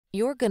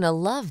You're gonna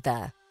love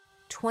the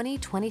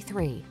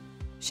 2023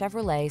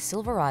 Chevrolet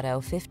Silverado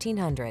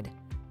 1500.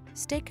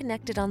 Stay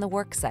connected on the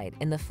worksite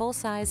in the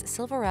full-size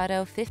Silverado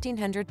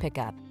 1500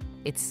 pickup.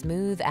 Its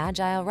smooth,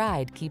 agile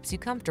ride keeps you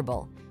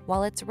comfortable,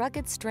 while its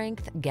rugged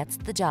strength gets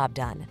the job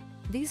done.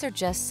 These are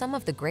just some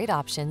of the great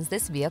options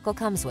this vehicle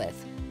comes with: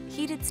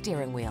 heated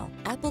steering wheel,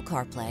 Apple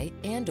CarPlay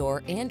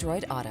and/or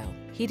Android Auto,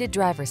 heated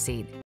driver's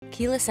seat,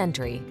 keyless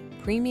entry,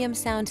 premium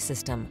sound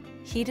system,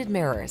 heated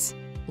mirrors,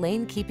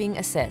 lane keeping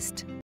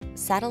assist,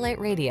 satellite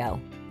radio,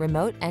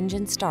 remote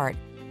engine start,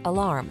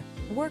 alarm.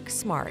 Work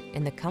smart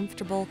in the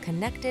comfortable,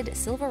 connected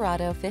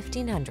Silverado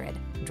 1500.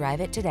 Drive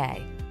it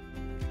today.